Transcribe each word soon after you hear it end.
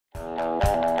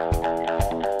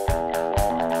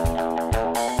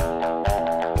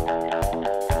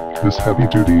This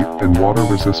heavy-duty and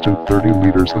water-resistant 30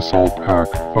 liters assault pack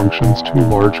functions 2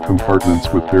 large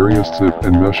compartments with various zip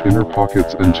and mesh inner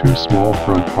pockets and 2 small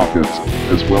front pockets,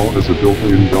 as well as a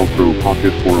built-in velcro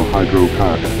pocket for a hydro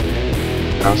pack.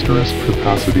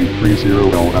 Capacity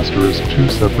 30L 2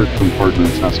 separate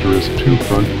compartments 2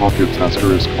 front pockets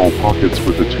all pockets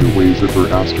with a 2-way zipper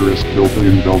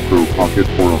built-in velcro pocket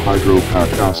for a hydro pack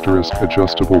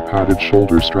adjustable padded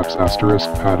shoulder straps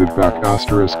padded back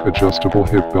adjustable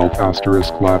hip belt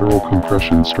lateral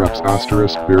compression straps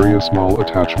various Molle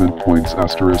attachment points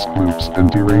loops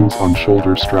and D-rings on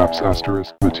shoulder straps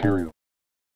material